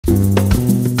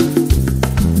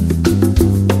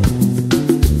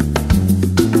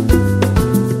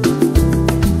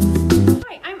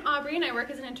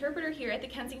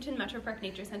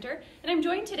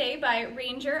joined today by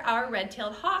Ranger, our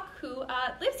red-tailed hawk, who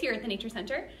lives here at the Nature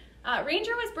Center.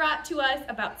 Ranger was brought to us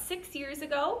about 6 years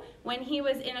ago when he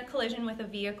was in a collision with a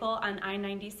vehicle on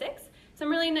I-96. Some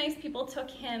really nice people took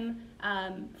him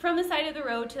from the side of the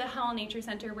road to the Huron Nature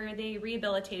Center, where they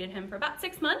rehabilitated him for about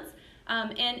 6 months.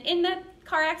 And in the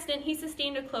car accident, he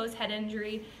sustained a closed head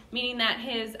injury, meaning that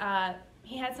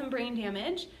he had some brain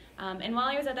damage. And while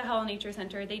he was at the Huron Nature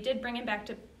Center, they did bring him back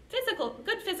to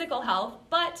good physical health,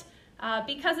 but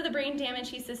because of the brain damage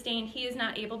he sustained, he is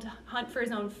not able to hunt for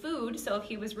his own food, so if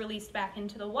he was released back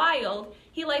into the wild,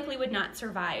 he likely would not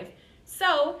survive.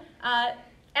 So,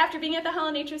 after being at the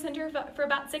Huron Nature Center for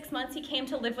about 6 months, he came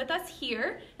to live with us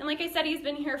here, and like I said, he's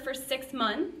been here for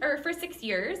 6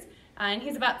 years, and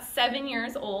he's about 7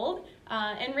 years old,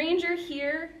 and Ranger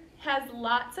here has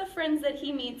lots of friends that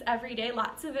he meets every day,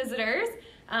 lots of visitors,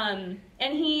 and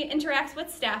he interacts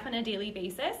with staff on a daily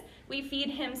basis. We feed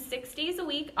him 6 days a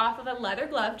week off of a leather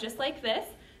glove just like this.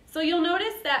 So you'll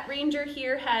notice that Ranger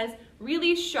here has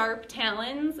really sharp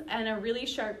talons and a really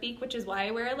sharp beak, which is why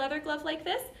I wear a leather glove like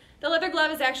this. The leather glove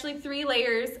is actually 3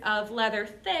 layers of leather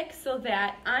thick so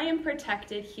that I am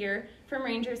protected here from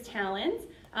Ranger's talons.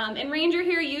 And Ranger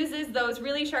here uses those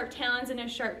really sharp talons and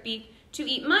his sharp beak to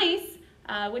eat mice,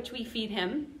 which we feed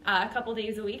him a couple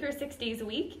days a week or 6 days a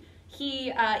week.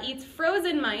 He eats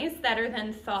frozen mice that are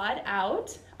then thawed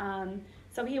out.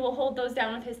 So he will hold those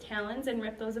down with his talons and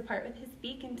rip those apart with his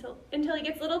beak until he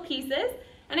gets little pieces.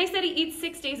 And I said he eats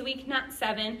 6 days a week, not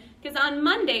 7, because on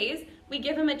Mondays we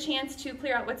give him a chance to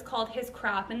clear out what's called his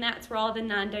crop, and that's where all the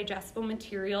non-digestible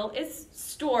material is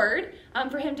stored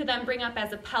for him to then bring up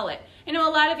as a pellet. I know a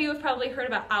lot of you have probably heard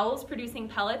about owls producing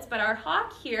pellets, but our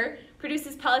hawk here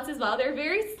produces pellets as well. They're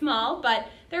very small, but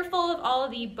they're full of all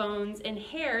of the bones and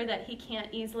hair that he can't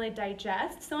easily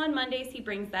digest. So on Mondays he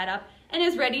brings that up and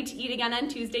is ready to eat again on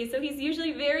Tuesdays. So he's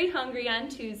usually very hungry on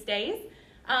Tuesdays.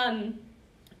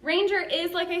 Ranger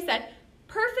is, like I said,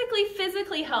 perfectly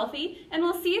physically healthy, and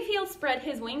we'll see if he'll spread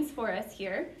his wings for us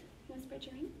here. You want to spread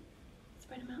your wings?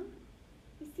 Spread them out.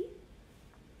 You see?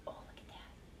 Oh, look at that.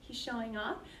 He's showing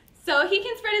off. So he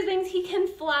can spread his wings. He can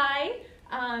fly.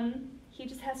 He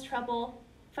just has trouble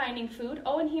finding food.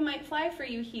 Oh, and he might fly for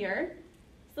you here.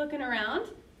 He's looking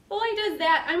around. While he does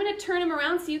that, I'm going to turn him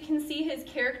around so you can see his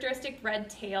characteristic red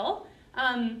tail.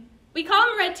 We call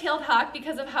him red-tailed hawk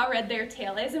because of how red their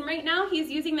tail is, and right now he's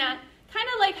using that kind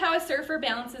of like how a surfer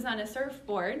balances on a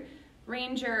surfboard.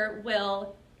 Ranger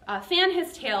will fan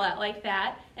his tail out like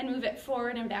that and move it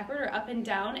forward and backward or up and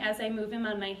down as I move him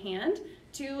on my hand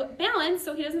to balance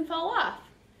so he doesn't fall off.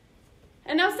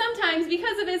 And now sometimes,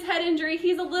 because of his head injury,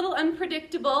 he's a little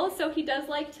unpredictable, so he does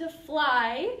like to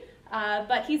fly,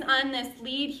 but he's on this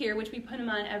lead here, which we put him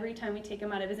on every time we take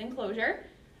him out of his enclosure.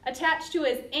 Attached to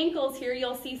his ankles here,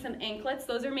 you'll see some anklets.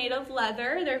 Those are made of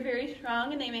leather. They're very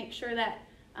strong, and they make sure that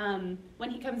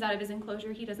when he comes out of his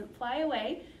enclosure, he doesn't fly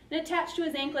away. And attached to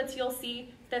his anklets, you'll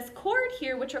see this cord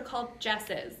here, which are called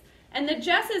jesses. And the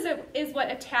jesses is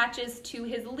what attaches to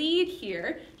his lead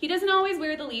here. He doesn't always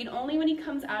wear the lead, only when he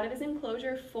comes out of his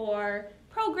enclosure for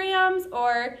programs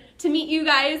or to meet you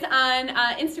guys on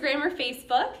Instagram or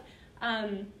Facebook,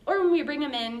 or when we bring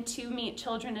him in to meet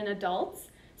children and adults.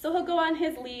 So he'll go on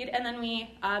his lead, and then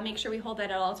we make sure we hold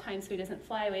that at all times so he doesn't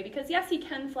fly away. Because yes, he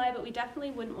can fly, but we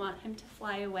definitely wouldn't want him to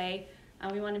fly away.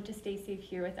 We want him to stay safe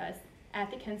here with us at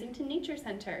the Kensington Nature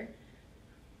Center.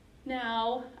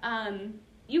 Now,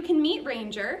 you can meet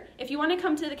Ranger. If you want to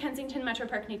come to the Kensington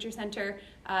Metropark Nature Center,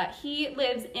 he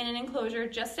lives in an enclosure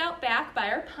just out back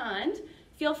by our pond.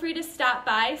 Feel free to stop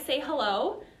by, say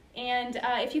hello, and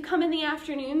if you come in the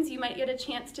afternoons, you might get a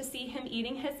chance to see him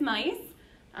eating his mice.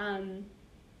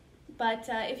 But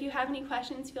if you have any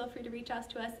questions, feel free to reach out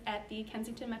to us at the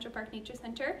Kensington Metropark Nature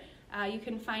Center. You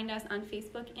can find us on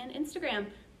Facebook and Instagram.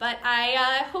 But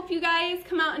I hope you guys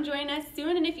come out and join us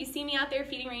soon, and if you see me out there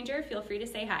feeding Ranger, feel free to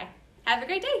say hi. Have a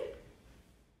great day!